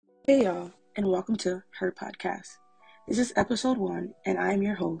Hey y'all, and welcome to Her Podcast. This is episode 1, and I am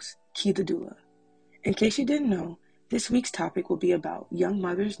your host, Key the Doula. In case you didn't know, this week's topic will be about young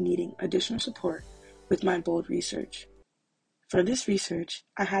mothers needing additional support with my bold research. For this research,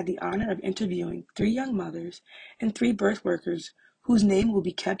 I had the honor of interviewing 3 young mothers and 3 birth workers whose name will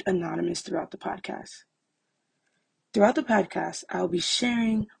be kept anonymous throughout the podcast. Throughout the podcast, I will be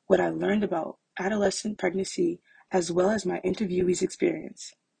sharing what I learned about adolescent pregnancy as well as my interviewees'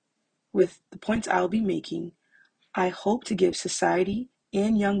 experience. With the points I'll be making, I hope to give society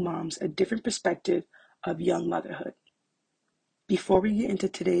and young moms a different perspective of young motherhood. Before we get into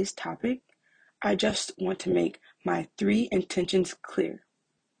today's topic, I just want to make my 3 intentions clear.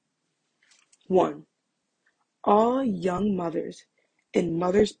 1. All young mothers and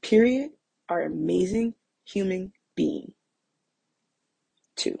mothers period are amazing human beings.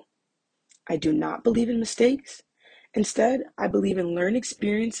 2. I do not believe in mistakes. Instead, I believe in learned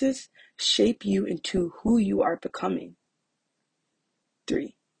experiences shape you into who you are becoming.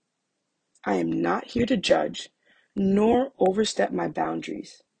 3. I am not here to judge, nor overstep my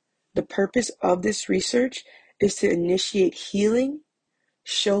boundaries. The purpose of this research is to initiate healing,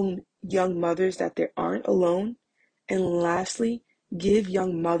 show young mothers that they aren't alone, and lastly, give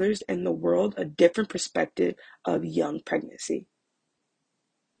young mothers and the world a different perspective of young pregnancy.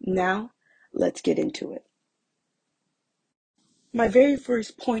 Now, let's get into it. My very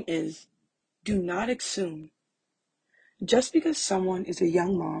first point is, do not assume. Just because someone is a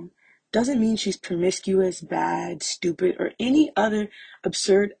young mom doesn't mean she's promiscuous, bad, stupid, or any other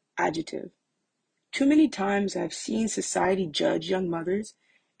absurd adjective. Too many times I've seen society judge young mothers,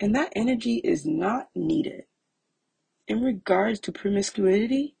 and that energy is not needed. In regards to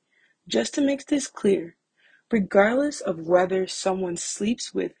promiscuity, just to make this clear, regardless of whether someone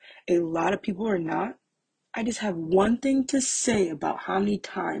sleeps with a lot of people or not, I just have one thing to say about how many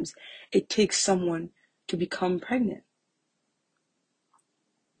times it takes someone to become pregnant.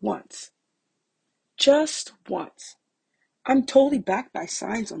 Once. Just once. I'm totally backed by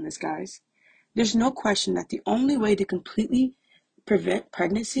science on this, guys. There's no question that the only way to completely prevent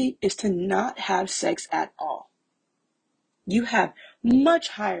pregnancy is to not have sex at all. You have much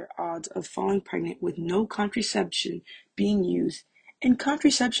higher odds of falling pregnant with no contraception being used, and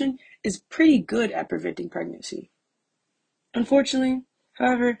contraception is pretty good at preventing pregnancy. Unfortunately,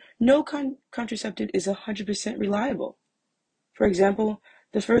 however, no contraceptive is 100% reliable. For example,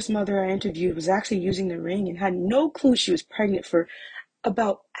 the first mother I interviewed was actually using the ring and had no clue she was pregnant for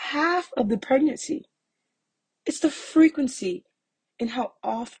about half of the pregnancy. It's the frequency and how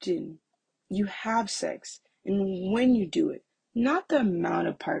often you have sex and when you do it, not the amount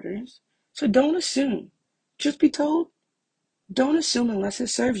of partners. So don't assume. Truth be told, don't assume unless it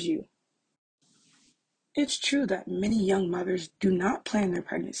serves you. It's true that many young mothers do not plan their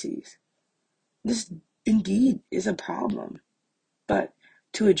pregnancies. This indeed is a problem. But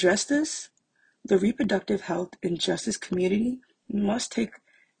to address this, the reproductive health and justice community must take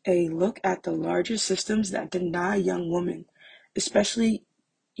a look at the larger systems that deny young women, especially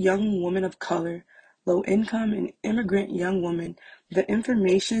young women of color, low income, and immigrant young women, the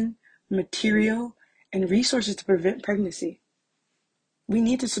information, material, and resources to prevent pregnancy. We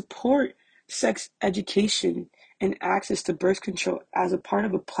need to support sex education and access to birth control as a part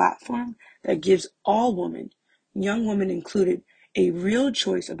of a platform that gives all women, young women included, a real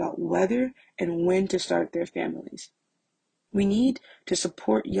choice about whether and when to start their families. We need to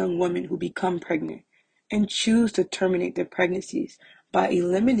support young women who become pregnant and choose to terminate their pregnancies by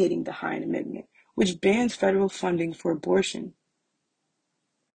eliminating the Hyde Amendment, which bans federal funding for abortion.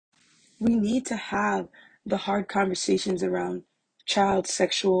 We need to have the hard conversations around child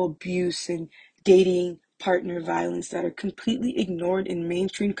sexual abuse and dating partner violence that are completely ignored in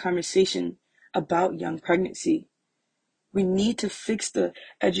mainstream conversation about young pregnancy. We need to fix the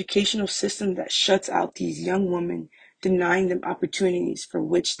educational system that shuts out these young women, denying them opportunities for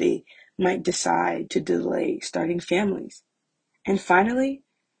which they might decide to delay starting families. And finally,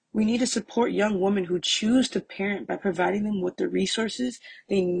 we need to support young women who choose to parent by providing them with the resources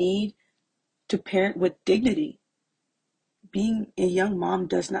they need to parent with dignity. Being a young mom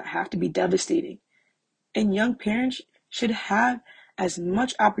does not have to be devastating, and young parents should have as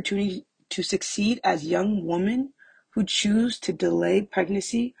much opportunity to succeed as young women who choose to delay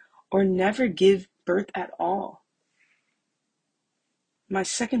pregnancy or never give birth at all. My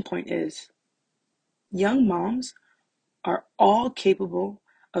second point is, young moms are all capable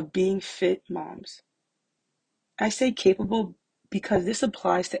of being fit moms. I say capable because this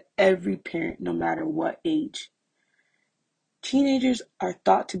applies to every parent, no matter what age. Teenagers are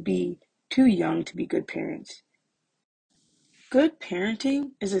thought to be too young to be good parents. Good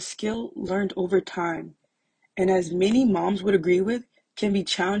parenting is a skill learned over time, and as many moms would agree with, can be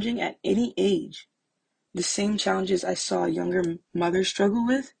challenging at any age. The same challenges I saw younger mothers struggle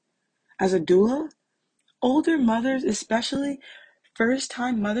with as a doula, older mothers, especially first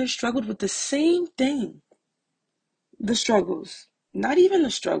time mothers, struggled with the same thing. The struggles, not even the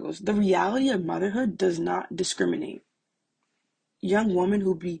struggles, the reality of motherhood does not discriminate. Young women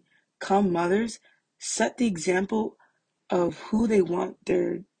who become mothers set the example of who they want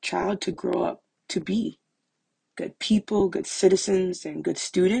their child to grow up to be: good people, good citizens, and good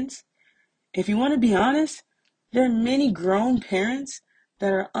students. If you want to be honest, there are many grown parents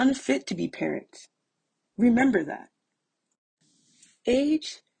that are unfit to be parents. Remember that.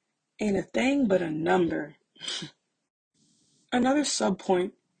 Age ain't a thing but a number. Another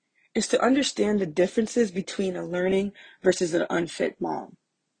subpoint is to understand the differences between a learning versus an unfit mom.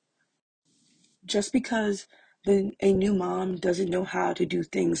 Just because a new mom doesn't know how to do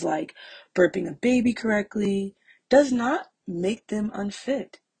things like burping a baby correctly does not make them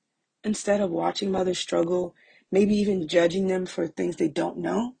unfit. Instead of watching mothers struggle, maybe even judging them for things they don't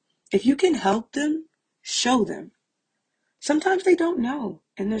know, if you can help them, show them. Sometimes they don't know,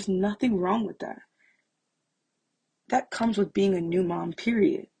 and there's nothing wrong with that. That comes with being a new mom,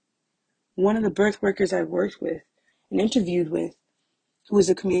 period. One of the birth workers I worked with and interviewed with, who was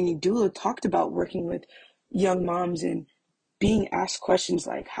a community doula, talked about working with young moms and being asked questions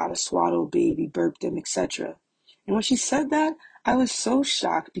like how to swaddle a baby, burp them, etc. And when she said that, I was so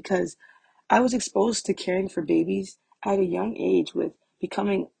shocked because I was exposed to caring for babies at a young age, with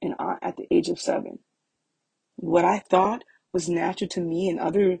becoming an aunt at the age of 7. What I thought was natural to me and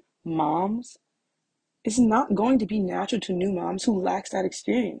other moms is not going to be natural to new moms who lacks that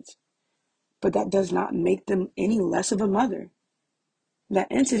experience. But that does not make them any less of a mother.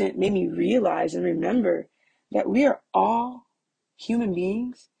 That incident made me realize and remember that we are all human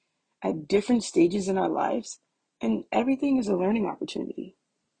beings at different stages in our lives, and everything is a learning opportunity.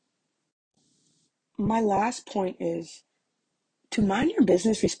 My last point is to mind your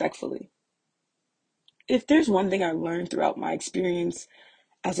business respectfully. If there's one thing I learned throughout my experience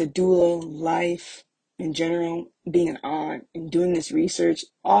as a doula, life in general, being an aunt, and doing this research,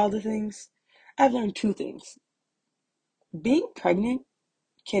 all the things, I've learned 2 things. Being pregnant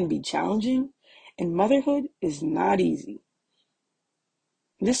can be challenging, and motherhood is not easy.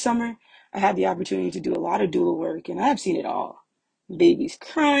 This summer, I had the opportunity to do a lot of doula work, and I have seen it all. Babies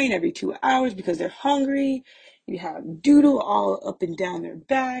crying every 2 hours because they're hungry. You have doodle all up and down their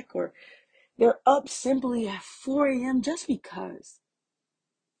back, or they're up simply at 4 a.m. just because.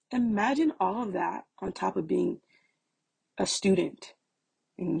 Imagine all of that on top of being a student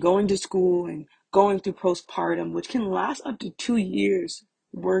and going to school and going through postpartum, which can last up to 2 years,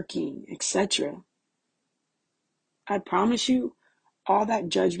 working, etc. I promise you, all that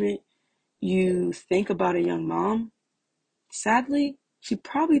judgment you think about a young mom, sadly, she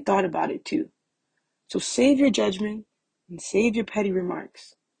probably thought about it too. So save your judgment and save your petty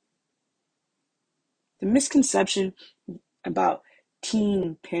remarks. The misconception about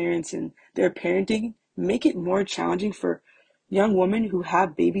teen parents and their parenting make it more challenging for young women who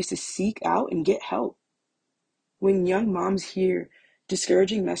have babies to seek out and get help. When young moms hear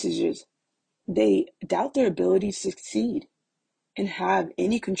discouraging messages, they doubt their ability to succeed and have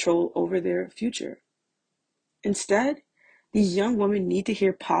any control over their future. Instead, these young women need to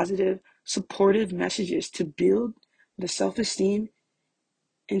hear positive, supportive messages to build the self-esteem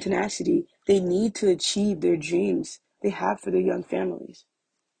and tenacity they need to achieve their dreams they have for their young families.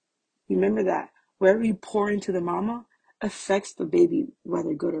 Remember that wherever you pour into the mama affects the baby,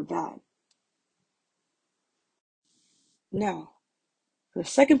 whether good or bad. Now, for the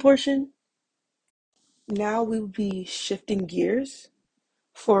second portion, now we will be shifting gears.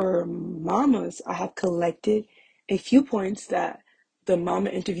 For mamas, I have collected a few points that the mama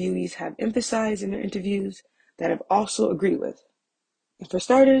interviewees have emphasized in their interviews that I've also agreed with. And for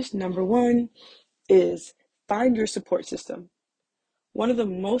starters, number 1 is find your support system. One of the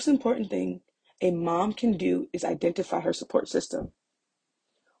most important things a mom can do is identify her support system.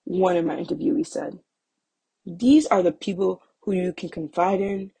 One of my interviewees said, these are the people who you can confide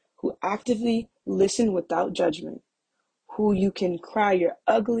in, who actively listen without judgment, who you can cry your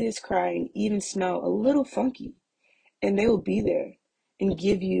ugliest cry and even smell a little funky, and they will be there and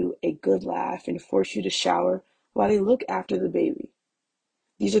give you a good laugh and force you to shower while they look after the baby.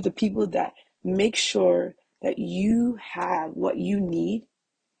 These are the people that make sure that you have what you need,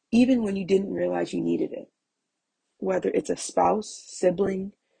 even when you didn't realize you needed it. Whether it's a spouse,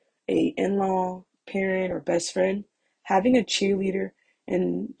 sibling, a in-law, parent, or best friend, having a cheerleader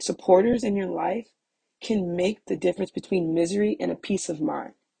and supporters in your life can make the difference between misery and a peace of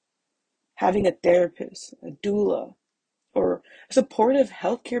mind. Having a therapist, a doula, or a supportive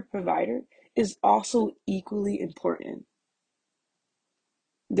healthcare provider is also equally important.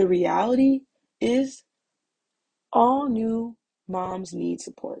 The reality is all new moms need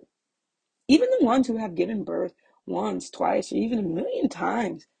support. Even the ones who have given birth once, twice, or even a million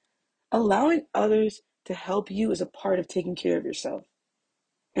times. Allowing others to help you is a part of taking care of yourself.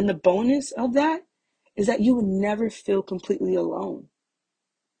 And the bonus of that is that you will never feel completely alone.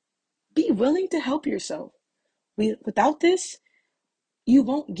 Be willing to help yourself. Without this, you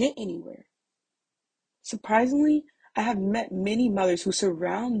won't get anywhere. Surprisingly, I have met many mothers who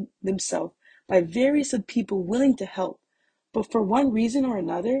surround themselves by various of people willing to help, but for one reason or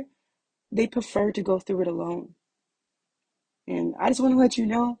another, they prefer to go through it alone. And I just want to let you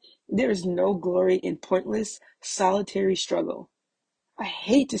know, there is no glory in pointless, solitary struggle. I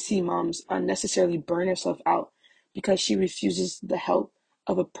hate to see moms unnecessarily burn herself out because she refuses the help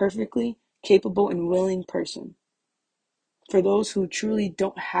of a perfectly capable and willing person. For those who truly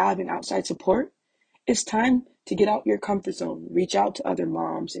don't have an outside support, it's time to get out your comfort zone, reach out to other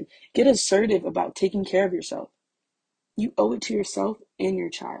moms, and get assertive about taking care of yourself. You owe it to yourself and your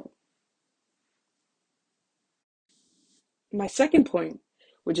child. My second point,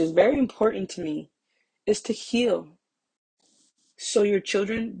 which is very important to me, is to heal so your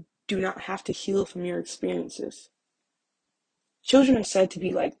children do not have to heal from your experiences. Children are said to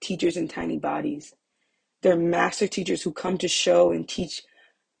be like teachers in tiny bodies. They're master teachers who come to show and teach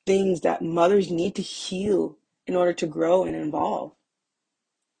things that mothers need to heal in order to grow and evolve.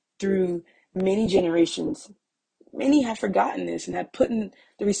 Through many generations, many have forgotten this and have put in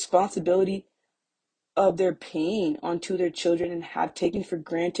the responsibility of their pain onto their children and have taken for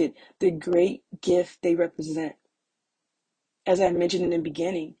granted the great gift they represent. As I mentioned in the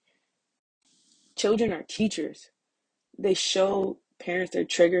beginning, children are teachers. They show parents their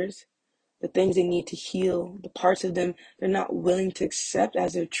triggers, the things they need to heal, the parts of them they're not willing to accept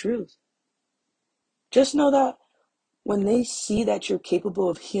as their truth. Just know that when they see that you're capable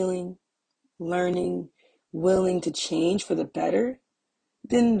of healing, learning, willing to change for the better,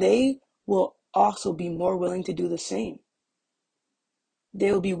 then they will also be more willing to do the same.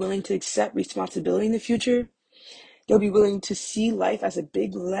 They will be willing to accept responsibility in the future. They'll be willing to see life as a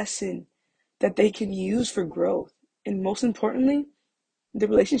big lesson that they can use for growth. And most importantly, the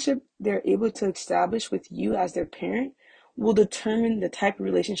relationship they're able to establish with you as their parent will determine the type of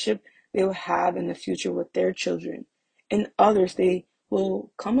relationship they will have in the future with their children and others they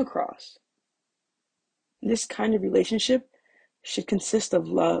will come across. This kind of relationship should consist of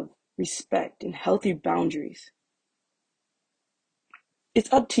love, respect, and healthy boundaries.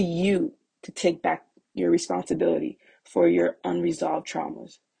 It's up to you to take back your responsibility for your unresolved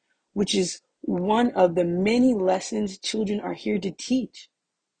traumas, which is one of the many lessons children are here to teach.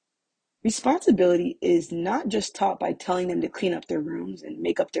 Responsibility is not just taught by telling them to clean up their rooms and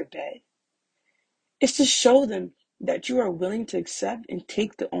make up their bed. It's to show them that you are willing to accept and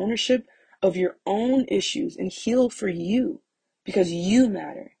take the ownership of your own issues and heal for you because you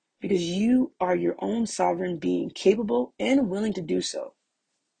matter, because you are your own sovereign being, capable and willing to do so.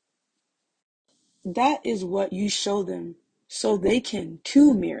 That is what you show them so they can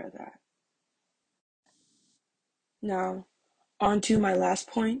too mirror that. Now, on to my last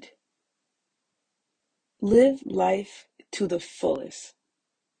point. Live life to the fullest.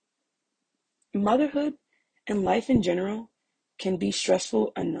 Motherhood and life in general can be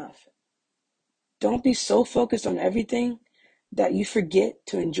stressful enough. Don't be so focused on everything that you forget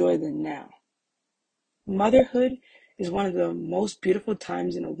to enjoy the now. Motherhood is one of the most beautiful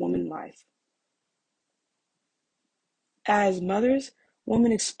times in a woman's life. As mothers,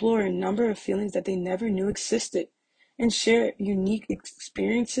 women explore a number of feelings that they never knew existed and share unique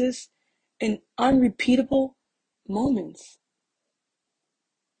experiences and unrepeatable moments.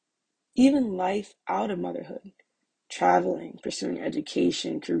 Even life out of motherhood, traveling, pursuing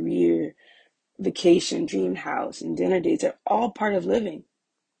education, career, vacation, dream house, and dinner dates are all part of living.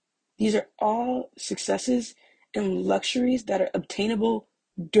 These are all successes and luxuries that are obtainable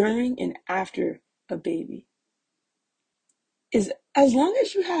during and after a baby. Is as long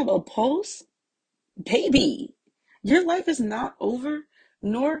as you have a pulse, baby, your life is not over,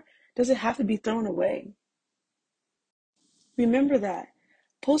 nor does it have to be thrown away. Remember that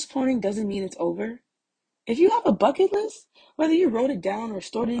postponing doesn't mean it's over. If you have a bucket list, whether you wrote it down or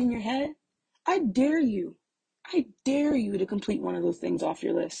stored it in your head, I dare you. I dare you to complete one of those things off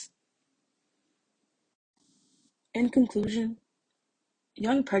your list. In conclusion,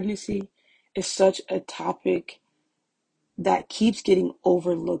 young pregnancy is such a topic that keeps getting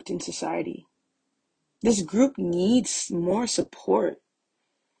overlooked in society. This group needs more support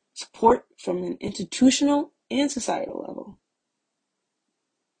from an institutional and societal level.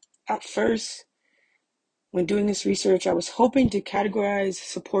 At first, when doing this research, I was hoping to categorize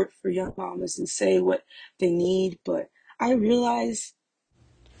support for young mamas and say what they need, but I realized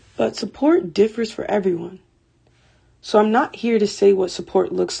that support differs for everyone. So I'm not here to say what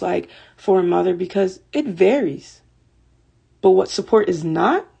support looks like for a mother because it varies. But what support is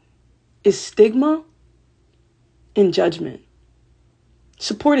not is stigma and judgment.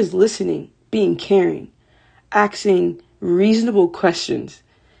 Support is listening, being caring, asking reasonable questions,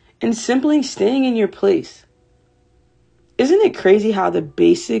 and simply staying in your place. Isn't it crazy how the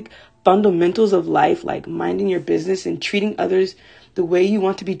basic fundamentals of life, like minding your business and treating others the way you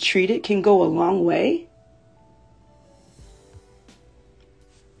want to be treated, can go a long way?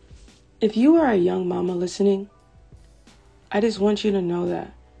 If you are a young mama listening, I just want you to know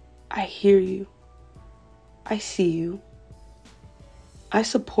that I hear you. I see you. I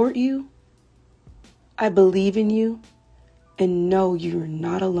support you. I believe in you. And know you're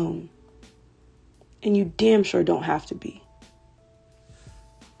not alone. And you damn sure don't have to be.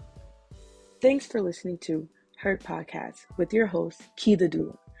 Thanks for listening to Hurt Podcast with your host, Key the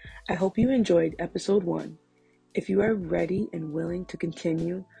Doula. I hope you enjoyed episode 1. If you are ready and willing to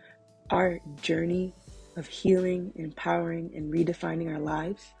continue our journey of healing, empowering, and redefining our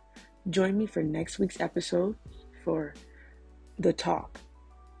lives, join me for next week's episode for The Talk.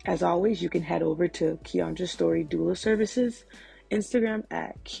 As always, you can head over to Keandra's Story Doula Services, Instagram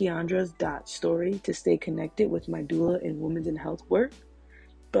at keandras.story to stay connected with my doula and women's and health work.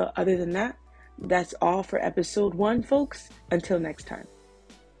 But other than that, that's all for episode 1, folks. Until next time.